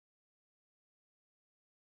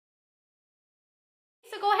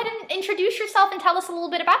go ahead and introduce yourself and tell us a little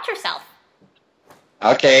bit about yourself.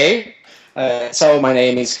 Okay, so my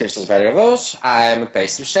name is Christos Vergados. I'm a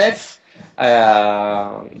pastry chef.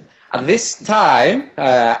 At this time,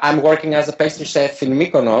 I'm working as a pastry chef in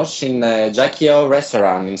Mykonos in a Jakio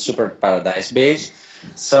restaurant in Super Paradise Beach.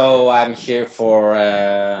 So I'm here for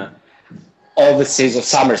all the season,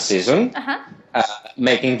 summer season,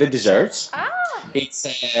 making the desserts. It's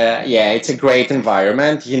a great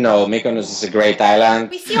environment. You know, Mykonos is a great island.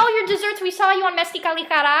 We see all your desserts. We saw you on Mestica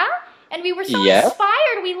Lichara, and we were so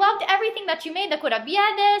inspired. We loved everything that you made, the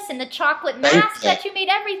kurabiedes and the chocolate mask that you made.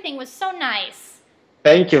 Everything was so nice.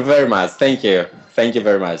 Thank you very much. Thank you. Thank you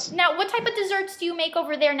very much. Now, what type of desserts do you make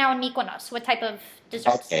over there now in Mykonos? What type of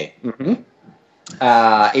desserts? Okay.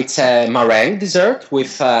 It's a meringue dessert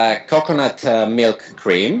with coconut milk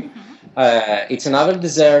cream. It's another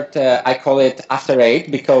dessert, I call it After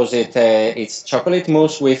Eight because it's chocolate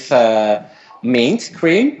mousse with mint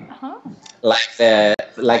cream, like the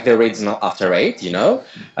original After Eight, you know.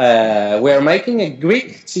 We're making a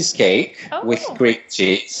Greek cheesecake with Greek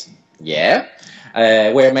cheese. Yeah.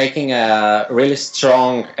 We're making a really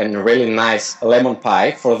strong and really nice lemon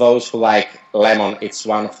pie. For those who like lemon, it's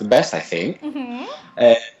one of the best, I think.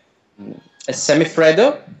 A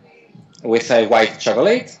semifreddo with white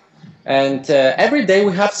chocolate. And every day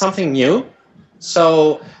we have something new.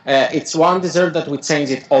 So it's one dessert that we change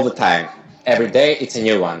it all the time. Every day it's a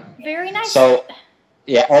new one. Very nice. So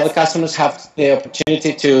yeah, all the customers have the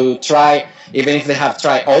opportunity to try, even if they have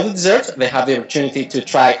tried all the desserts, they have the opportunity to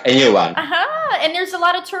try a new one. And there's a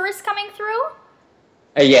lot of tourists coming through?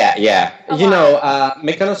 Yeah. You know,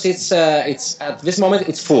 Mykonos, it's at this moment,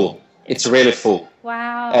 it's full. It's really full.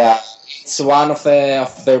 Wow. It's one of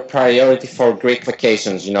their priority for Greek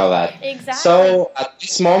vacations, you know that. Exactly. So at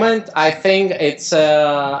this moment, I think it's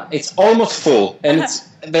almost full, and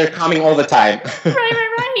they're coming all the time.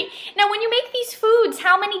 Right. Now, when you make these foods,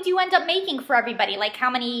 how many do you end up making for everybody? Like how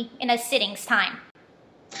many in a sitting's time?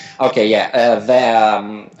 Okay, yeah.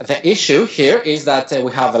 The issue here is that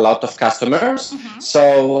we have a lot of customers,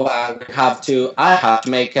 so I have to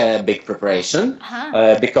make a big preparation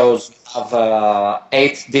because we have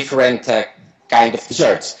 8 different kind of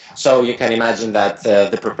desserts. So you can imagine that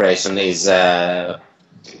the preparation is a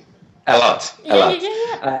lot.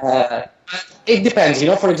 It depends, you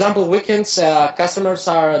know. For example, weekends customers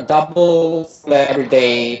are double the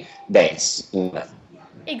everyday days.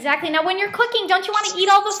 Exactly. Now, when you're cooking, don't you want to eat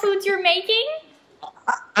all the foods you're making?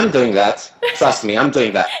 I'm doing that. Trust me, I'm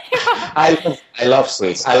doing that. I love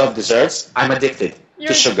sweets. I love desserts. I'm addicted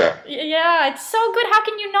to sugar. Yeah, it's so good. How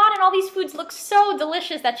can you not? And all these foods look so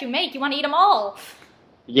delicious that you make. You want to eat them all.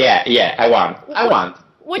 Yeah, I want.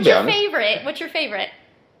 What's your favorite? What's your favorite?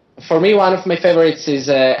 For me, one of my favorites is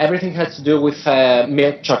everything has to do with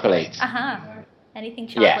milk chocolate. Anything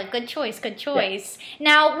chocolate. Good choice.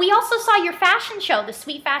 Now, we also saw your fashion show, the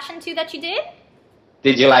sweet fashion too that you did.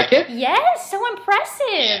 Did you like it? Yes, so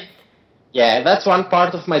impressive. Yeah, that's one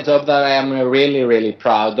part of my job that I am really, really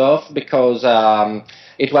proud of because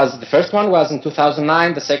it was the first one was in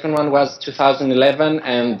 2009, the second one was 2011,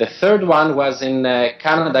 and the third one was in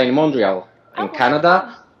Canada, in Montreal, in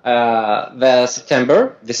Canada, the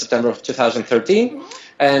September of 2013.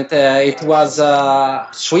 And it was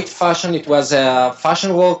sweet fashion. It was a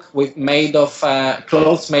fashion walk made of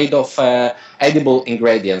clothes made of edible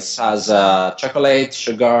ingredients, as chocolate,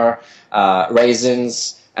 sugar,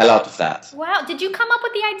 raisins, a lot of that. Wow! Did you come up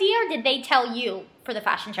with the idea, or did they tell you for the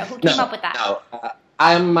fashion show? Who came up with that? No.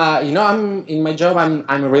 I'm in my job.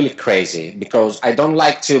 I'm really crazy because I don't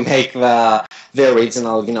like to make the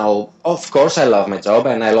original. You know, of course I love my job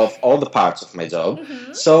and I love all the parts of my job.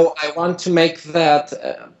 So I want to make that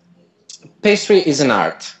pastry is an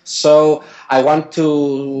art. So I want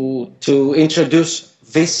to introduce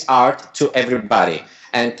this art to everybody.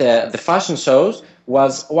 And the fashion shows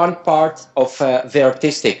was one part of the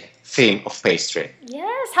artistic theme of pastry.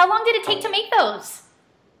 Yes. How long did it take to make those?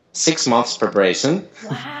 6 months preparation.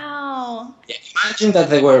 Wow. Yeah, imagine that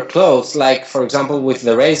they were clothes, like for example with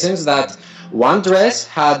the raisins, that one dress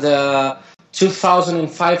had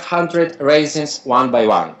 2,500 raisins one by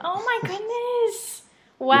one. Oh my goodness.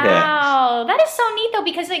 Wow. That is so neat though,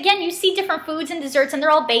 because again, you see different foods and desserts and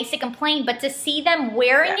they're all basic and plain, but to see them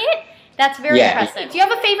wearing it, that's very impressive. Do you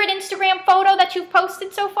have a favorite Instagram photo that you've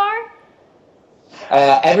posted so far?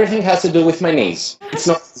 Everything has to do with my niece. It's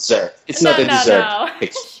not dessert. It's not a dessert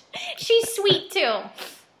picture. She's sweet too.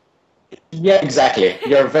 Yeah, exactly.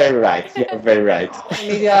 You're very right.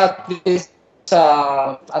 Media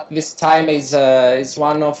at this time is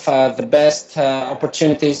one of the best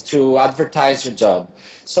opportunities to advertise your job.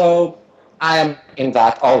 So I am in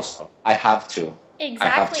that also. I have to.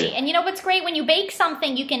 Exactly. And you know what's great? When you bake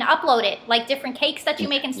something, you can upload it, like different cakes that you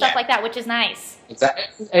make and stuff like that, which is nice.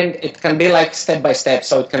 Exactly. And it can be like step by step,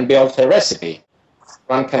 so it can be also a recipe.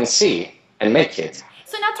 One can see and make it.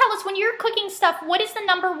 So now tell us, when you're cooking stuff, what is the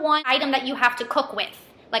 #1 item that you have to cook with?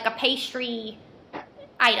 Like a pastry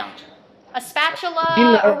item? A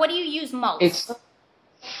spatula? Or what do you use most? It's,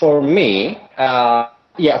 for me,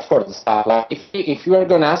 yeah, of course, the spatula. If you are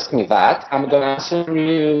going to ask me that, I'm going to answer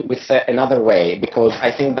you with another way, because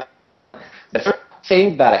I think that the first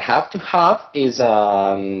thing that I have to have is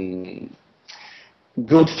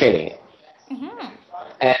good feeling.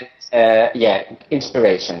 And, yeah,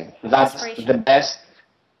 inspiration. That's the best.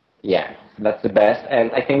 Yeah, that's the best.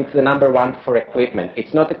 And I think the #1 for equipment.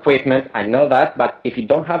 It's not equipment, I know that, but if you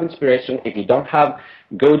don't have inspiration, if you don't have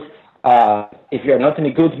good, if you're not in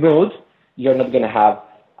a good mood, you're not going to have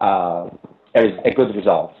a good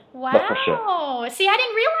result. Wow. That's for sure. See, I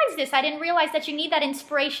didn't realize this. I didn't realize that you need that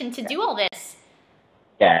inspiration to do all this.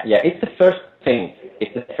 Yeah, it's the first thing.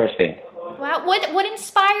 It's the first thing. Wow. What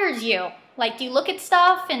inspires you? Like, do you look at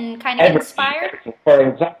stuff and kind of get inspired? For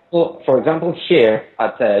example, here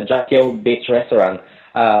at Jackio Beach Restaurant,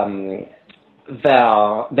 the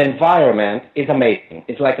environment is amazing.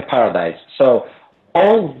 It's like a paradise. So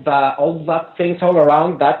all that things all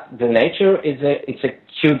around that, the nature it's a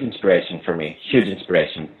huge inspiration for me. Huge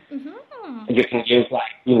inspiration. You can use the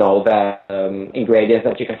ingredients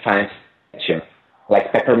that you can find,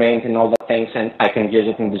 like peppermint and all the things, and I can use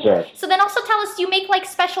it in dessert. So then also tell us, do you make like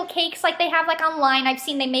special cakes like they have like online? I've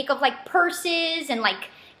seen they make of like purses and like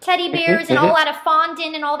teddy bears and all out of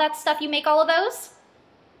fondant and all that stuff. You make all of those?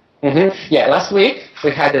 Yeah, last week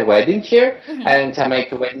we had a wedding here, and I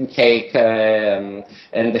make a wedding cake, and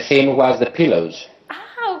the theme was the pillows.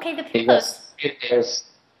 Ah, okay, the pillows.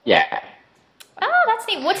 Yeah. Oh, that's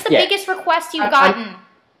neat. What's the biggest request you've gotten?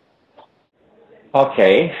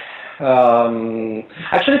 Okay.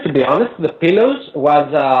 Actually, to be honest, the pillows was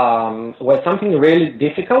something really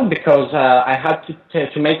difficult, because I had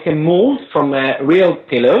to make a mold from real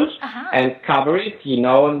pillows and cover it,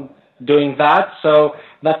 and doing that. So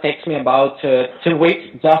that takes me about 2 weeks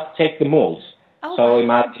just to take the molds. Oh, so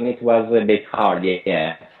imagine it was a bit hard,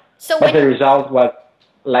 yeah. So but the result was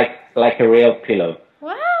like a real pillow.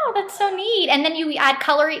 Wow, that's so neat. And then you add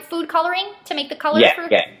food coloring to make the colors?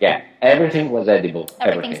 Yeah. Everything was edible.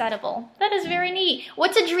 Everything's edible. That is very neat.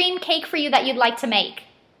 What's a dream cake for you that you'd like to make?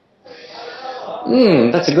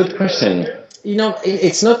 That's a good question.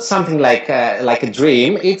 It's not something like a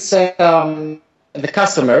dream. It's the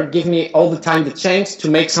customer give me all the time the chance to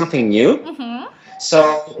make something new. So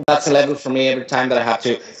that's a level for me every time that I have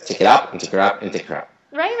to take it up and take it up and take it up.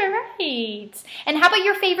 Right. And how about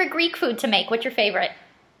your favorite Greek food to make? What's your favorite?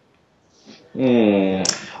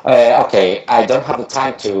 Okay, I don't have the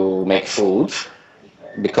time to make food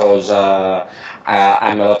because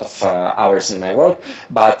I'm a lot of hours in my work.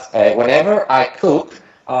 But whenever I cook,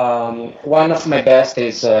 one of my best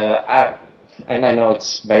is, and I know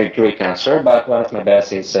it's very Greek answer, but one of my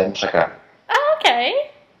best is moussaka. Oh,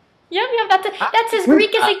 okay. Yep, that's as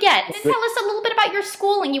Greek as it gets. And tell us a little bit about your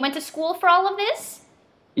schooling. You went to school for all of this?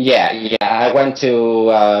 Yeah. I went to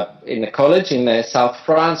in a college in South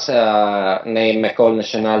France named École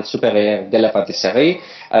Nationale Supérieure de la Pâtisserie,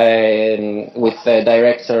 with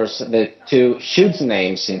directors, the two huge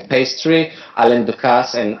names in pastry, Alain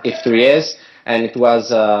Ducasse and Yves Thuries, and it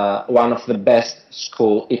was one of the best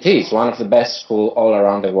school. It is one of the best school all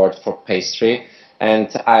around the world for pastry, and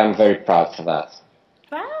I am very proud for that.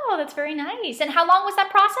 Wow, that's very nice. And how long was that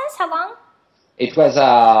process? How long? It was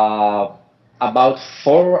about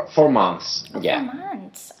four months. 4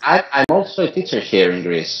 months. I'm also a teacher here in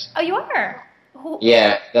Greece. Oh, you are?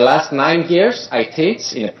 Yeah, the last 9 years I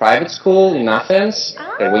teach in a private school in Athens,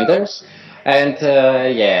 the winters, and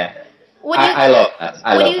yeah, I love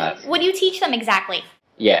that. What do you teach them exactly?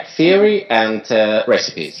 Yeah, theory and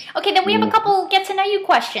recipes. Okay, then we have a couple get-to-know-you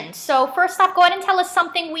questions. So first off, go ahead and tell us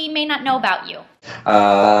something we may not know about you.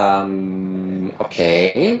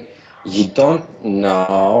 Okay, you don't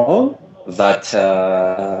know that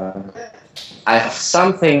I have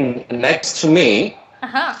something next to me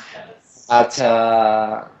that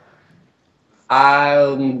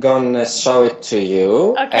I'm gonna show it to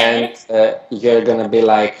you, and you're gonna be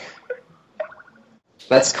like,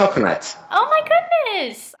 that's coconut. Oh my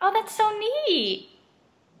goodness! Oh, that's so neat.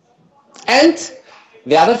 And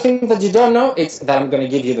the other thing that you don't know is that I'm gonna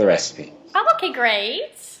give you the recipe. Oh, okay,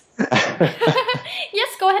 great.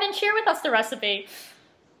 Yes, go ahead and share with us the recipe.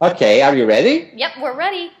 Okay, are you ready? Yep, we're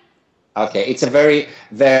ready. Okay, it's a very,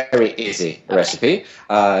 very easy recipe.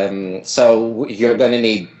 So you're going to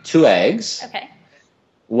need 2 eggs,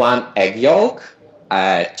 1 egg yolk,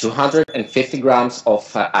 250 grams of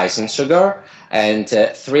icing sugar and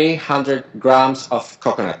 300 grams of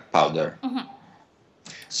coconut powder. Mm-hmm.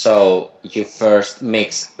 So you first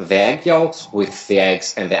mix the egg yolks with the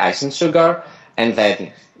eggs and the icing sugar, and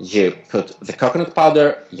then you put the coconut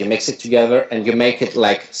powder, you mix it together, and you make it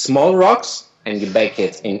like small rocks, and you bake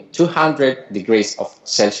it in 200 degrees of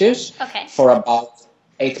Celsius for about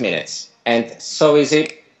 8 minutes. And so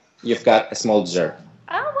easy, you've got a small dessert.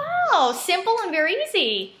 Oh, wow. Simple and very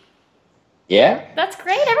easy. Yeah. That's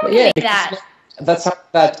great. Everyone can make that. That's something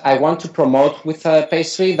that I want to promote with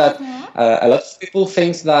pastry, that a lot of people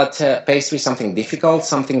think that pastry is something difficult,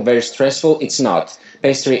 something very stressful. It's not.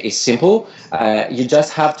 Pastry is simple. You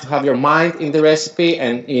just have to have your mind in the recipe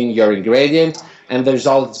and in your ingredient, and the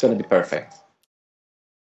result is going to be perfect.